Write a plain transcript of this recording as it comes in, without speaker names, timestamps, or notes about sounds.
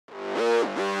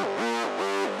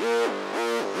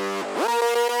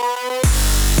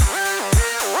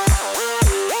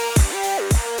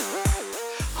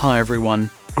Hi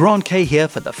everyone, Grant K here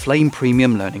for the Flame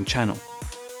Premium Learning channel.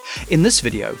 In this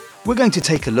video, we're going to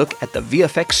take a look at the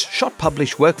VFX Shot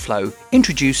Publish workflow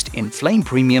introduced in Flame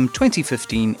Premium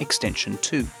 2015 Extension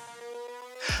 2.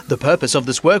 The purpose of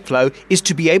this workflow is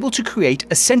to be able to create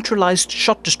a centralized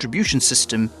shot distribution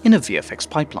system in a VFX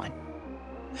pipeline.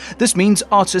 This means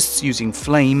artists using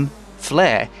Flame,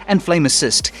 Flare, and Flame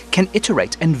Assist can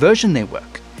iterate and version their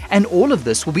work, and all of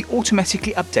this will be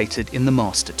automatically updated in the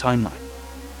master timeline.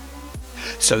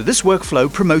 So this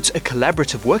workflow promotes a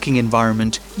collaborative working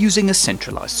environment using a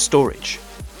centralized storage.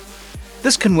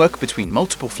 This can work between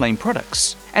multiple Flame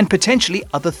products and potentially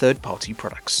other third-party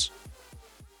products.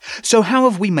 So how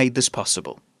have we made this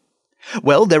possible?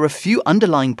 Well, there are a few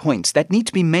underlying points that need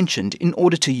to be mentioned in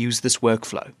order to use this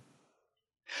workflow.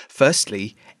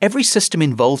 Firstly, every system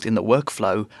involved in the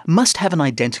workflow must have an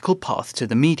identical path to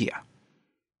the media.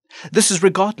 This is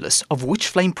regardless of which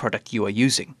Flame product you are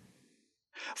using.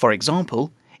 For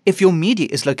example, if your media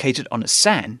is located on a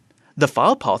SAN, the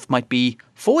file path might be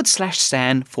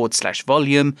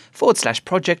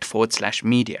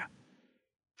 /SAN/volume/project/media.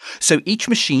 So each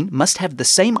machine must have the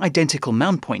same identical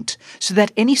mount point so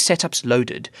that any setups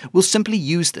loaded will simply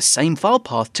use the same file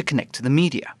path to connect to the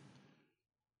media.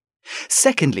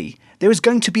 Secondly, there is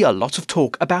going to be a lot of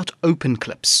talk about open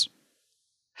clips.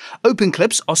 Open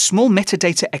clips are small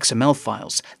metadata XML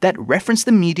files that reference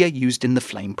the media used in the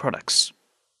Flame products.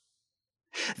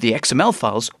 The XML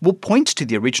files will point to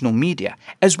the original media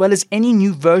as well as any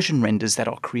new version renders that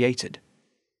are created.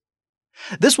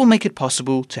 This will make it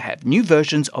possible to have new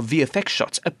versions of VFX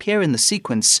shots appear in the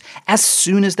sequence as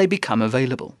soon as they become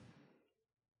available.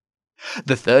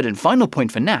 The third and final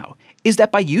point for now is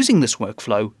that by using this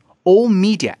workflow, all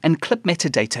media and clip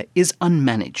metadata is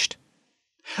unmanaged.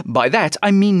 By that,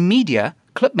 I mean media,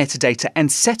 clip metadata, and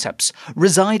setups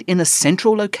reside in a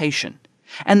central location,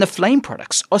 and the Flame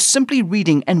products are simply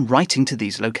reading and writing to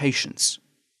these locations.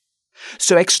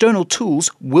 So external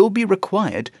tools will be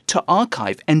required to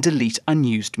archive and delete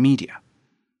unused media.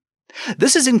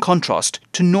 This is in contrast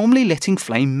to normally letting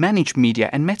Flame manage media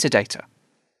and metadata.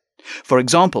 For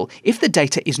example, if the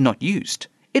data is not used,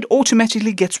 it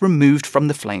automatically gets removed from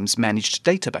the Flame's managed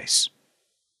database.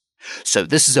 So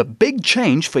this is a big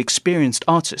change for experienced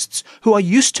artists who are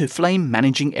used to Flame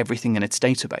managing everything in its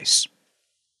database.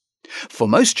 For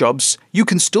most jobs, you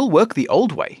can still work the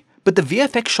old way, but the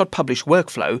VFX Shot Publish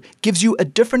workflow gives you a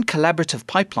different collaborative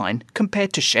pipeline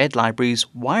compared to shared libraries,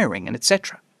 wiring, and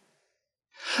etc.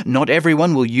 Not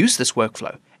everyone will use this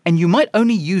workflow, and you might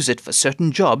only use it for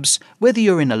certain jobs, whether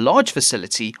you're in a large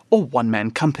facility or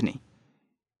one-man company.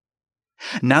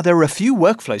 Now there are a few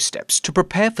workflow steps to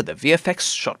prepare for the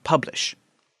VFX Shot Publish.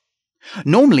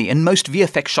 Normally, in most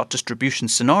VFX shot distribution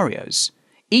scenarios,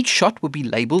 each shot will be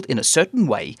labeled in a certain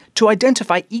way to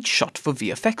identify each shot for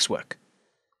VFX work.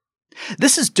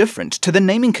 This is different to the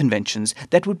naming conventions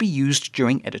that would be used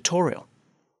during editorial.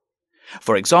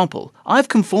 For example, I've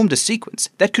conformed a sequence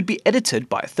that could be edited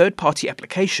by a third-party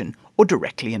application or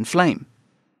directly in Flame.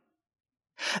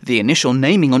 The initial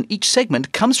naming on each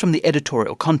segment comes from the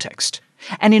editorial context,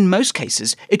 and in most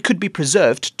cases it could be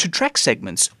preserved to track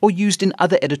segments or used in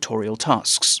other editorial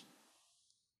tasks.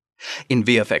 In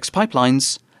VFX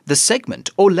pipelines, the segment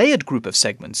or layered group of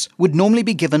segments would normally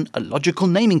be given a logical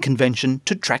naming convention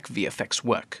to track VFX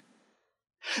work.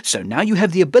 So now you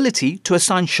have the ability to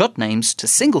assign shot names to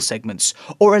single segments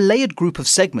or a layered group of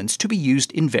segments to be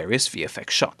used in various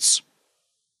VFX shots.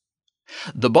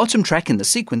 The bottom track in the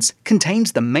sequence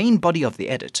contains the main body of the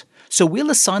edit, so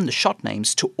we'll assign the shot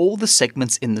names to all the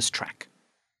segments in this track.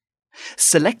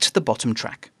 Select the bottom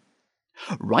track.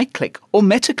 Right-click or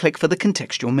meta-click for the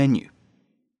contextual menu.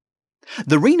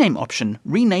 The Rename option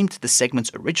renamed the segment's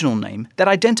original name that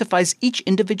identifies each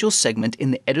individual segment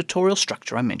in the editorial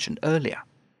structure I mentioned earlier.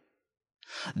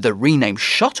 The Rename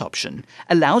Shot option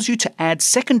allows you to add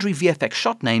secondary VFX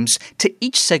shot names to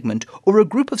each segment or a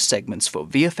group of segments for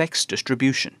VFX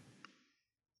distribution.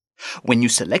 When you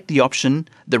select the option,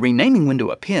 the renaming window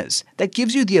appears that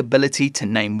gives you the ability to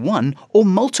name one or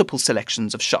multiple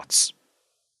selections of shots.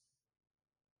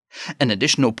 An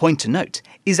additional point to note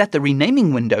is that the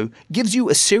renaming window gives you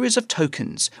a series of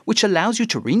tokens which allows you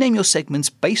to rename your segments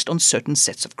based on certain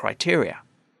sets of criteria.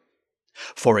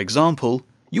 For example,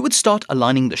 you would start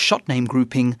aligning the shot name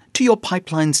grouping to your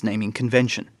pipeline's naming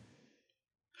convention.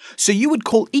 So you would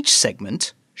call each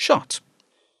segment shot.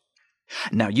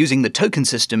 Now using the token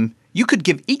system, you could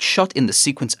give each shot in the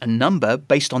sequence a number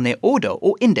based on their order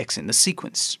or index in the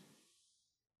sequence.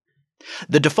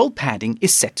 The default padding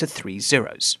is set to 3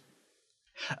 zeros.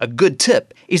 A good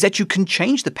tip is that you can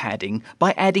change the padding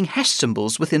by adding hash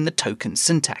symbols within the token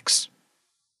syntax.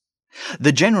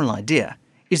 The general idea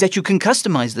is that you can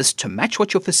customize this to match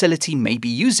what your facility may be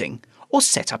using or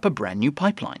set up a brand new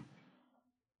pipeline.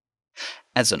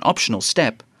 As an optional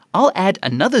step, I'll add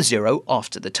another 0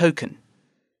 after the token.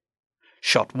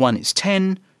 Shot 1 is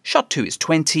 10, shot 2 is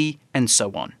 20, and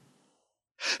so on.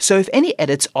 So if any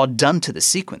edits are done to the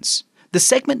sequence, the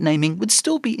segment naming would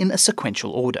still be in a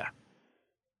sequential order.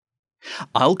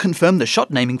 I'll confirm the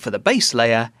shot naming for the base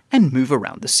layer and move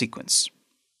around the sequence.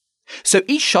 So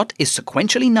each shot is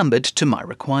sequentially numbered to my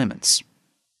requirements.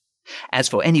 As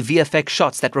for any VFX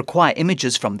shots that require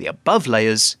images from the above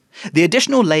layers, the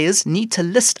additional layers need to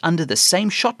list under the same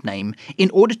shot name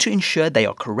in order to ensure they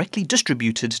are correctly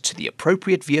distributed to the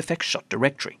appropriate VFX shot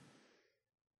directory.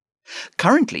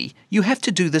 Currently, you have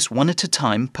to do this one at a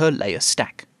time per layer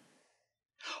stack.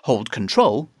 Hold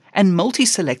Ctrl and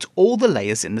multi-select all the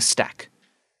layers in the stack.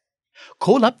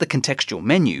 Call up the contextual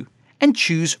menu and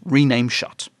choose Rename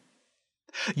Shot.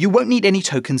 You won't need any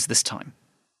tokens this time.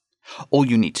 All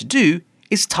you need to do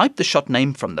is type the shot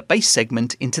name from the base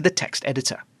segment into the text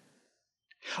editor.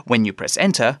 When you press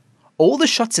Enter, all the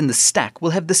shots in the stack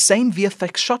will have the same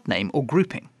VFX shot name or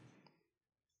grouping.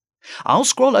 I'll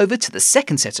scroll over to the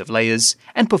second set of layers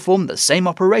and perform the same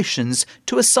operations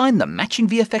to assign the matching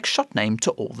VFX shot name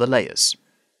to all the layers.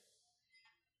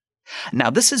 Now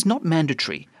this is not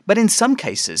mandatory, but in some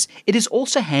cases it is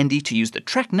also handy to use the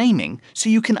track naming so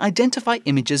you can identify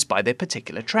images by their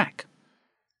particular track.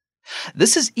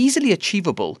 This is easily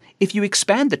achievable if you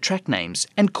expand the track names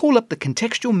and call up the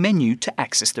contextual menu to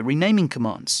access the renaming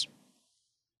commands.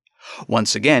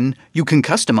 Once again, you can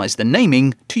customize the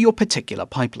naming to your particular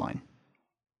pipeline.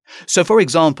 So for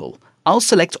example, I'll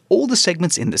select all the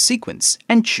segments in the sequence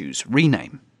and choose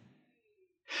Rename.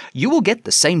 You will get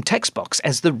the same text box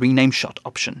as the Rename Shot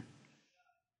option.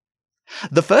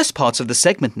 The first parts of the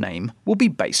segment name will be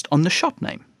based on the shot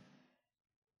name.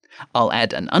 I'll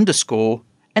add an underscore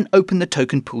and open the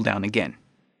token pull-down again.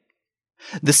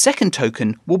 The second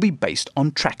token will be based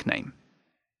on track name.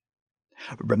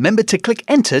 Remember to click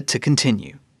Enter to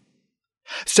continue.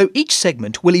 So each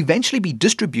segment will eventually be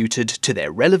distributed to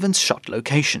their relevant shot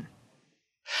location.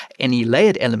 Any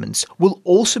layered elements will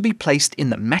also be placed in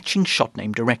the matching shot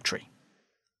name directory.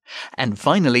 And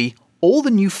finally, all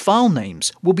the new file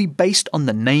names will be based on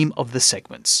the name of the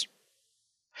segments.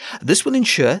 This will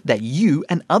ensure that you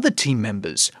and other team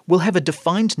members will have a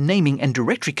defined naming and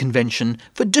directory convention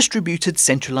for distributed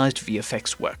centralized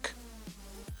VFX work.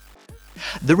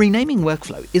 The renaming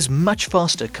workflow is much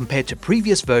faster compared to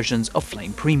previous versions of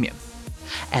Flame Premium,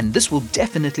 and this will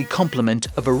definitely complement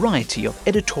a variety of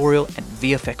editorial and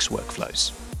VFX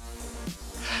workflows.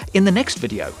 In the next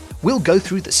video, we'll go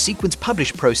through the sequence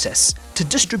publish process to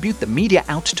distribute the media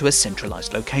out to a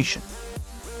centralized location.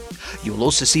 You'll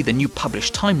also see the new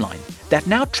publish timeline that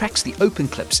now tracks the open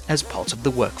clips as part of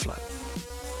the workflow.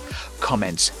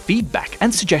 Comments, feedback,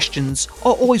 and suggestions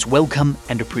are always welcome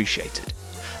and appreciated.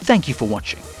 Thank you for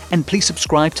watching, and please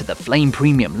subscribe to the Flame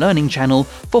Premium Learning channel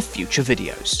for future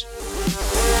videos.